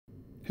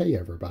Hey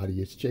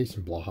everybody, it's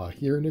Jason Blaha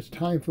here, and it's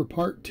time for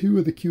part 2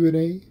 of the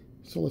Q&A.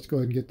 So let's go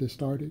ahead and get this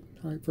started.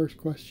 All right, first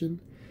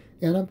question.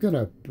 And I'm going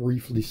to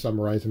briefly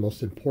summarize the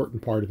most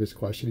important part of his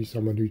question. He's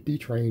someone who's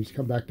detrained,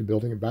 come back to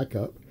building it back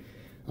up.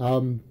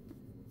 And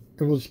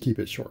we'll just keep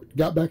it short.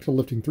 Got back to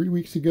lifting 3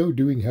 weeks ago,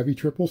 doing heavy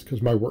triples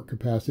because my work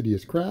capacity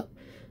is crap.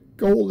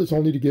 Goal is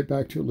only to get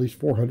back to at least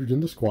 400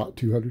 in the squat,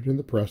 200 in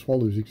the press while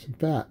losing some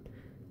fat.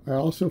 I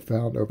also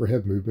found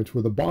overhead movements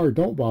with a bar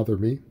don't bother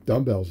me,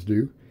 dumbbells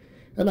do.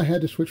 And I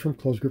had to switch from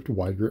close grip to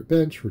wide grip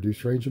bench,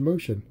 reduce range of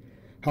motion.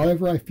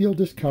 However, I feel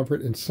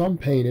discomfort and some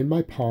pain in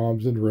my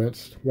palms and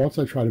wrists once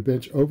I try to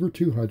bench over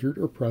 200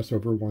 or press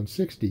over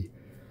 160.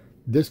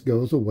 This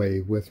goes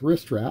away with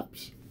wrist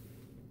wraps,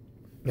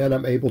 and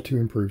I'm able to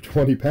improve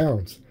 20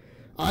 pounds.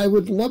 I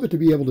would love it to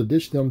be able to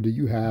dish them. Do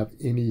you have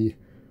any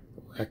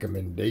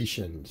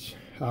recommendations?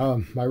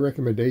 My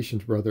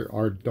recommendations, brother,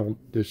 are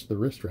don't dish the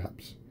wrist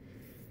wraps.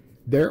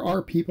 There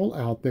are people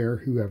out there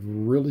who have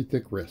really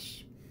thick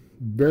wrists.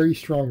 Very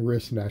strong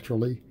wrists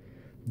naturally.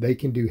 They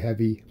can do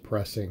heavy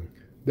pressing.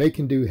 They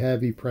can do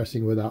heavy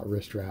pressing without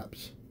wrist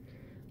wraps.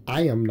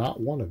 I am not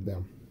one of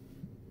them.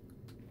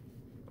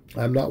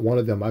 I'm not one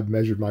of them. I've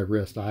measured my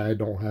wrist. I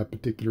don't have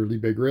particularly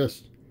big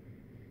wrists.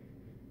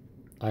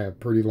 I have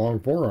pretty long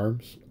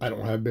forearms. I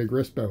don't have big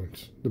wrist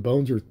bones. The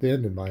bones are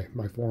thin in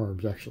my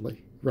forearms,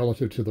 actually,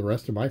 relative to the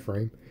rest of my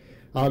frame.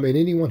 And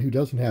anyone who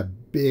doesn't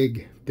have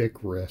big, thick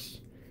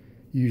wrists,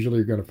 usually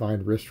you're going to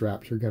find wrist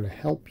wraps are going to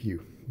help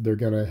you. They're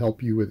going to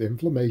help you with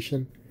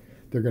inflammation.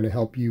 They're going to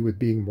help you with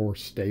being more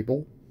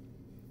stable.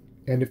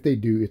 And if they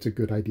do, it's a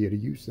good idea to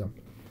use them.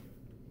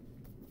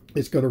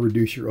 It's going to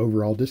reduce your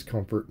overall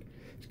discomfort.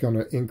 It's going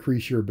to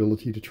increase your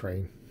ability to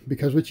train.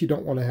 Because what you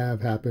don't want to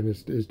have happen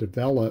is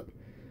develop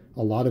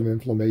a lot of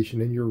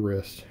inflammation in your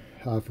wrist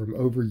from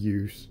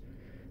overuse,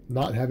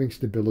 not having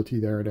stability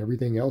there, and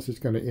everything else. It's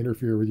going to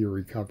interfere with your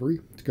recovery.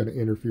 It's going to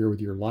interfere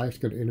with your life. It's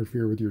going to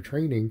interfere with your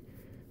training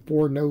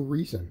for no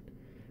reason.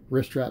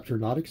 Wrist wraps are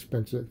not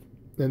expensive,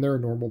 and they're a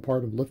normal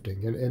part of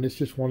lifting. And it's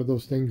just one of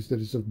those things that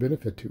is of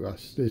benefit to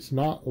us. It's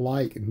not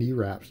like knee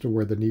wraps to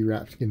where the knee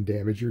wraps can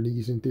damage your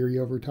knees in theory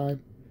over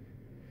time.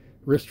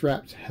 Wrist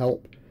wraps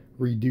help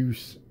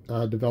reduce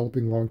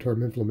developing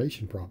long-term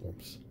inflammation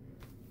problems.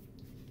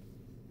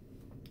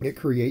 It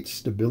creates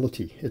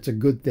stability. It's a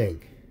good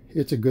thing.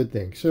 It's a good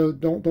thing. So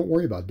don't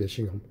worry about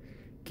dishing them.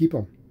 Keep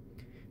them.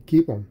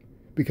 Keep them.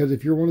 Because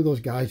if you're one of those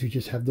guys who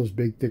just have those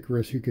big, thick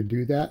wrists who can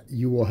do that,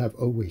 you will have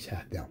always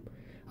had them.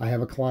 I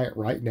have a client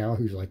right now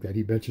who's like that.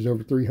 He benches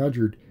over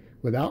 300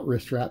 without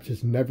wrist wraps,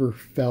 has never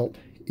felt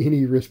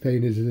any wrist pain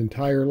in his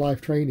entire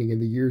life training in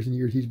the years and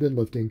years he's been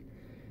lifting.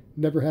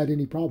 Never had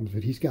any problems,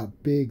 but he's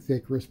got big,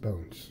 thick wrist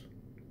bones.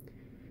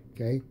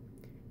 Okay?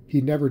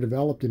 He never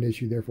developed an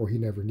issue, therefore he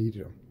never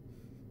needed them.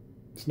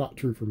 It's not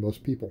true for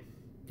most people.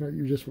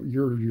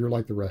 You're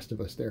like the rest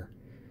of us there.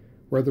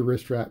 Wear the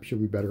wrist wraps, you'll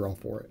be better off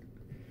for it.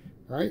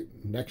 All right,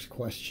 next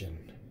question.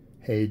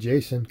 Hey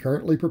Jason,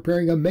 currently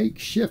preparing a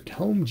makeshift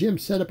home gym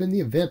setup in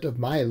the event of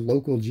my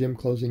local gym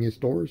closing its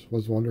doors.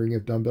 Was wondering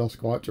if dumbbell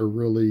squats are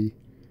really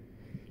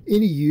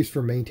any use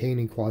for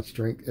maintaining quad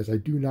strength, as I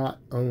do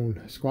not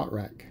own a squat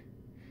rack.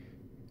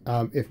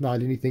 If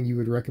not, anything you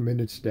would recommend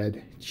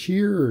instead?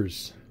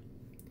 Cheers.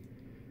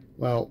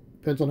 Well,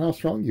 depends on how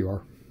strong you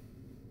are,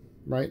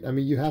 right? I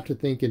mean, you have to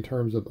think in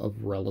terms of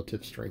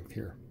relative strength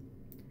here.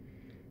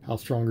 How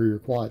strong are your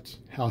quads?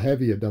 How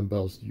heavy of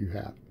dumbbells do you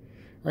have?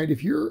 Right?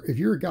 If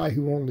you're a guy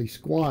who only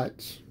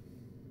squats,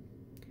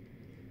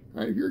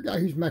 right? If you're a guy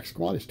whose max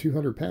squat is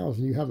 200 pounds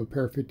and you have a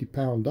pair of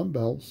 50-pound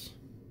dumbbells,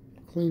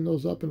 clean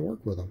those up and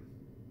work with them.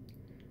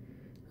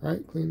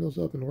 Right? Clean those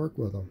up and work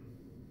with them.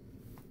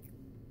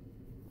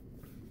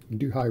 You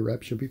do high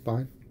reps, you'll be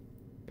fine.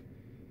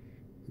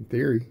 In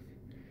theory.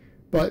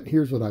 But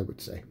here's what I would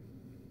say.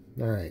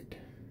 All right.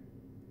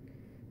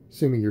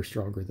 Assuming you're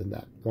stronger than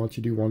that. Why don't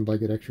you do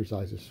one-legged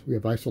exercises? We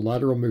have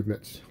isolateral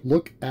movements.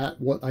 Look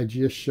at what I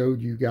just showed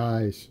you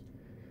guys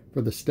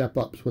for the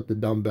step-ups with the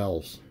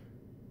dumbbells.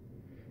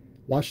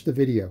 Watch the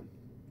video.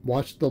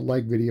 Watch the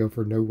leg video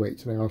for no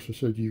weights. And I also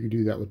showed you can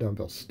do that with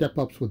dumbbells.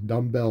 Step-ups with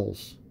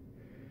dumbbells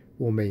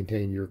will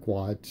maintain your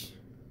quads.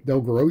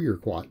 They'll grow your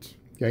quads.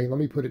 Okay, let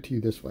me put it to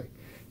you this way.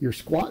 Your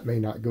squat may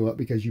not go up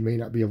because you may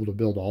not be able to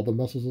build all the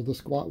muscles of the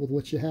squat with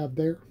what you have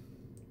there.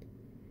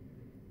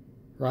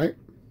 Right?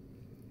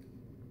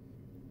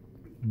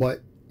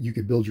 But you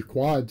could build your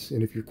quads,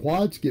 and if your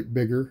quads get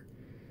bigger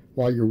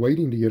while you're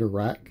waiting to get a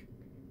rack,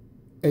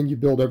 and you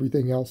build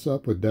everything else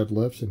up with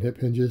deadlifts and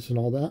hip hinges and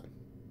all that,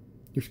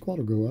 your squat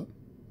will go up.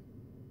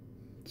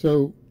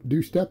 So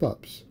do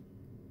step-ups.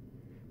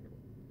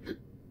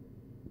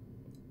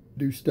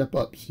 Do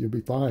step-ups. You'll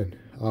be fine.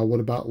 What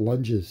about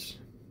lunges?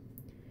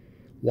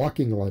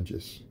 Walking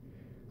lunges.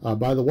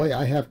 By the way,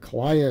 I have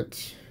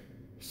clients,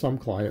 some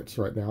clients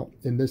right now,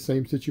 in this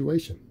same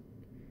situation.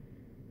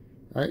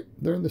 Right?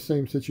 They're in the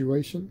same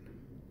situation.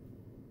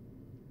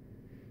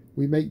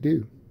 We make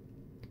do.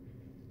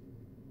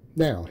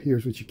 Now,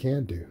 here's what you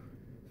can do.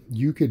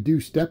 You could do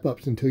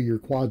step-ups until your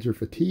quads are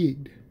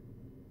fatigued.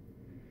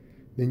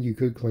 Then you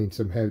could clean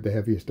the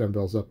heaviest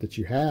dumbbells up that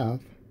you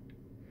have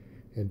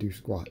and do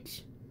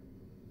squats.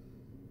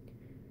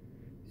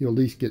 You'll at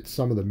least get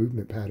some of the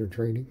movement pattern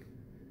training,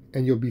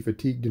 and you'll be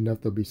fatigued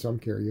enough there'll be some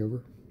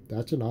carryover.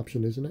 That's an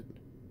option, isn't it?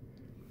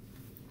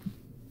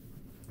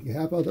 You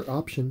have other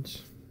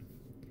options.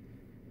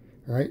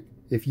 All right.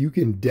 If you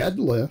can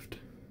deadlift,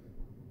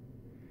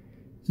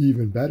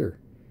 even better.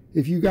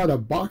 If you got a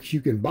box,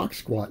 you can box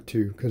squat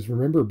too. Because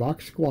remember,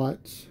 box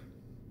squats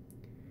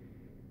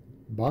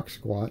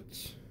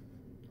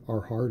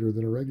are harder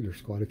than a regular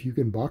squat. If you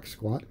can box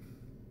squat,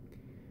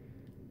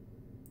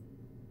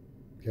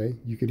 okay,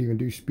 you could even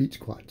do speed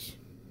squats.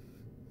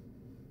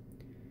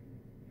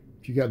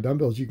 If you got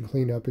dumbbells you can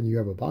clean up and you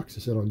have a box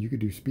to sit on, you could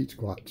do speed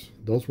squats.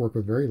 Those work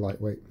with very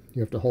lightweight. You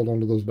have to hold on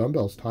to those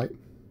dumbbells tight.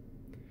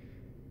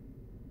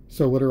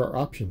 So what are our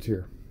options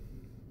here?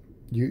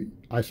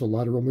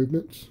 Isolateral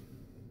movements,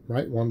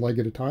 right? One leg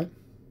at a time.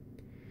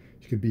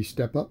 It could be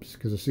step ups,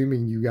 because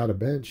assuming you got a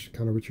bench,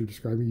 kind of what you're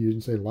describing, you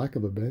didn't say lack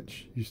of a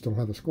bench, you still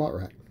have a squat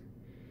rack.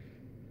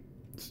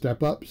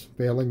 Step ups,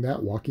 failing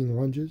that, walking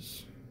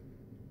lunges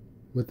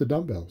with the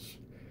dumbbells.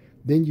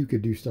 Then you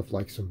could do stuff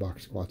like some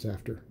box squats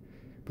after.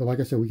 But like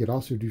I said, we could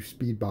also do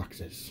speed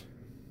boxes.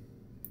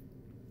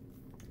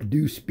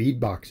 Do speed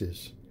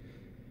boxes,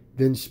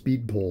 then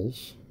speed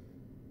pulls,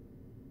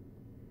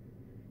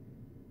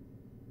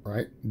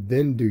 right?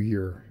 Then do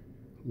your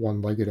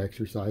one-legged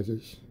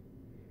exercises.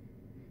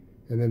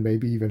 And then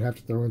maybe even have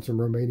to throw in some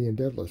Romanian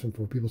deadlifts. And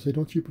for people say,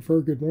 don't you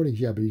prefer good mornings?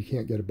 Yeah, but you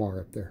can't get a bar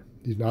up there.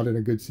 He's not in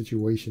a good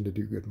situation to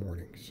do good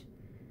mornings.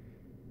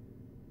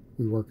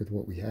 We work with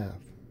what we have.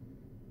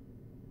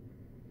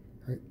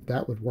 All right,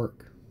 that would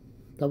work.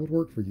 That would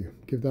work for you.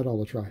 Give that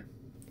all a try.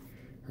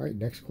 All right,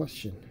 next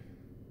question.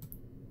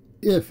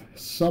 If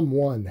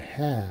someone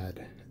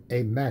had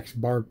a max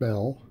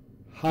barbell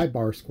high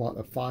bar squat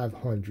of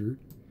 500,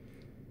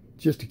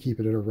 just to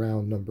keep it at a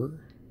round number,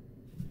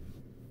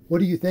 what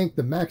do you think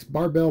the max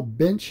barbell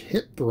bench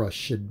hip thrust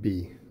should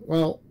be?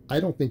 Well, I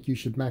don't think you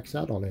should max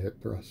out on a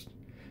hip thrust.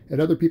 And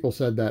other people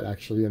said that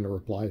actually in the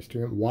replies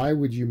to him. Why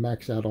would you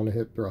max out on a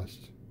hip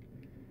thrust?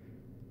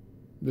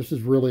 This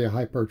is really a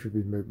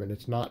hypertrophy movement.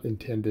 It's not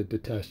intended to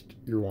test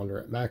your wander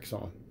at max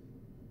on.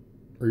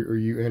 Are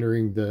you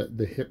entering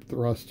the hip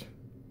thrust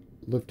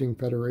lifting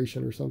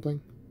federation or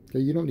something? Okay,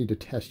 you don't need to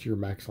test your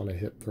max on a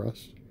hip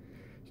thrust.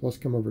 So let's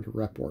come over to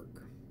rep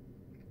work.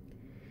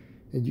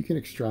 And you can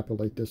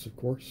extrapolate this, of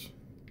course.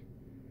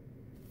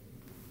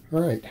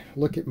 All right,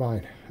 look at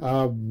mine.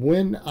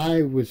 When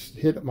I was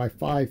hit at my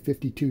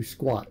 552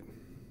 squat,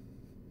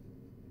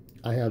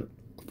 I had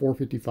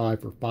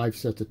 455 for 5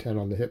 sets of 10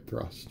 on the hip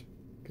thrust.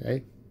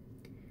 Okay.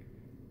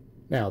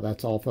 Now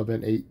that's off of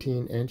an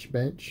 18-inch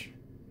bench.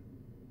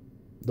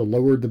 The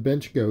lower the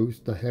bench goes,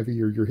 the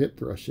heavier your hip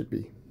thrust should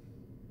be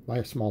by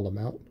a small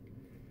amount.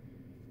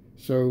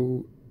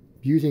 So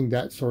using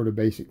that sort of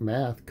basic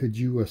math, could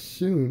you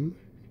assume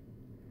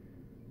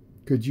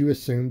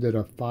that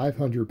a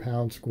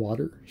 500-pound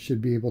squatter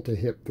should be able to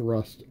hip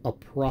thrust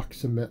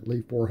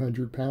approximately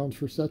 400 pounds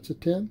for sets of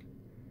 10?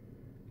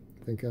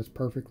 I think that's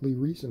perfectly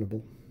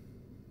reasonable.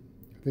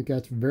 I think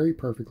that's very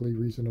perfectly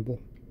reasonable.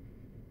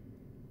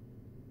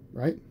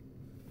 Right?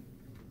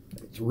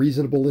 It's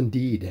reasonable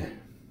indeed.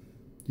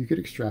 You could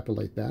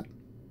extrapolate that.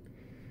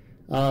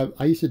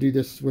 I used to do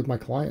this with my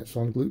clients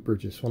on glute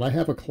bridges. When I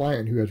have a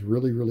client who has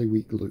really, really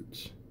weak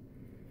glutes,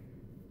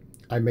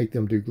 I make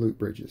them do glute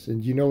bridges.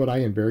 And you know what I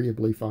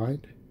invariably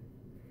find?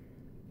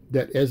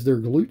 That as their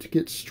glutes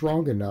get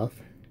strong enough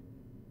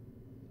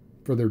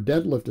for their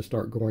deadlift to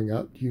start going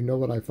up, do you know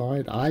what I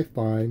find? I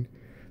find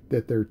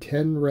that their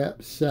 10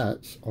 rep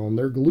sets on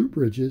their glute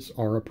bridges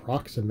are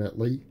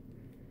approximately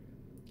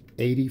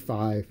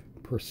 85%.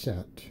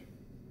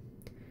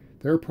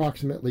 They're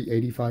approximately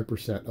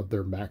 85% of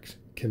their max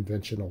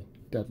conventional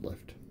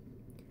deadlift.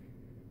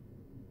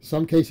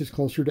 Some cases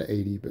closer to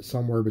 80, but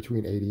somewhere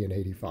between 80 and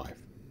 85.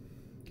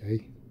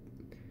 Okay,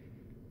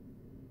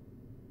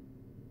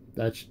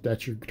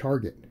 that's your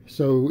target.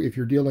 So if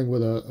you're dealing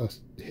with a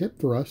hip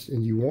thrust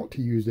and you want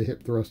to use the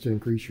hip thrust to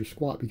increase your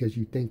squat because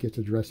you think it's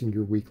addressing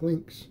your weak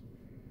links,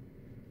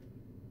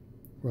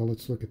 well,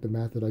 let's look at the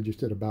math that I just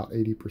did. About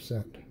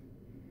 80%.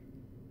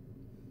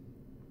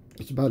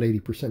 It's about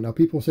 80%. Now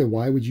people say,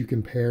 why would you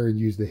compare and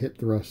use the hip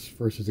thrust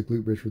versus the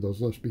glute bridge for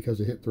those lifts? Because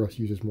the hip thrust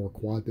uses more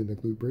quad than the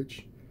glute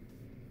bridge,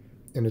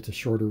 and it's a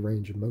shorter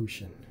range of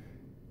motion.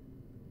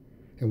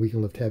 And we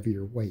can lift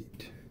heavier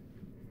weight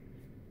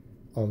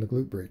on the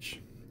glute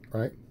bridge,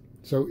 right?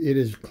 So it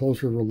is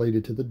closer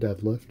related to the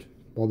deadlift,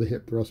 while the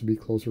hip thrust would be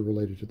closer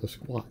related to the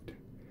squat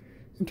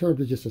in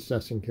terms of just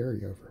assessing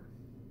carryover.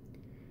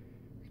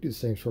 We do the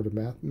same sort of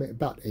math,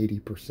 about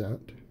 80%.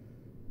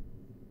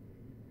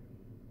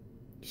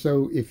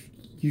 So if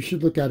you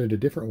should look at it a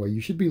different way,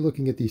 you should be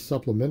looking at these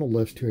supplemental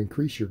lifts to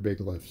increase your big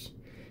lifts.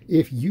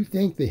 If you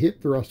think the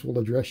hip thrust will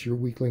address your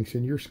weak links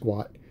in your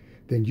squat,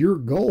 then your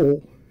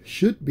goal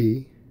should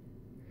be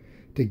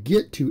to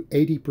get to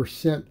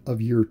 80%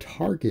 of your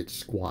target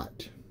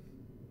squat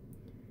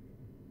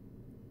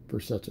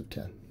for sets of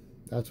 10.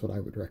 That's what I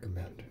would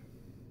recommend.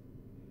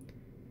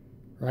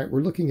 right?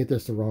 We're looking at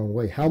this the wrong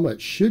way. How much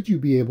should you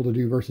be able to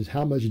do versus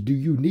how much do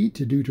you need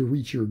to do to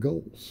reach your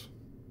goals?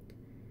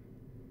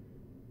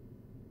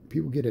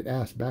 People get it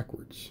asked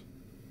backwards.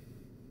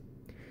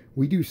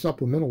 We do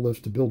supplemental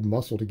lifts to build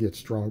muscle to get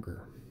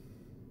stronger.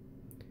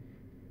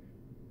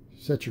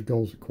 Set your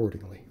goals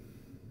accordingly.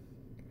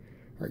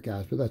 All right,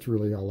 guys, but that's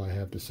really all I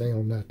have to say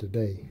on that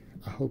today.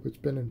 I hope it's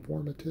been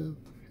informative,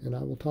 and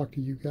I will talk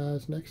to you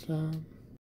guys next time.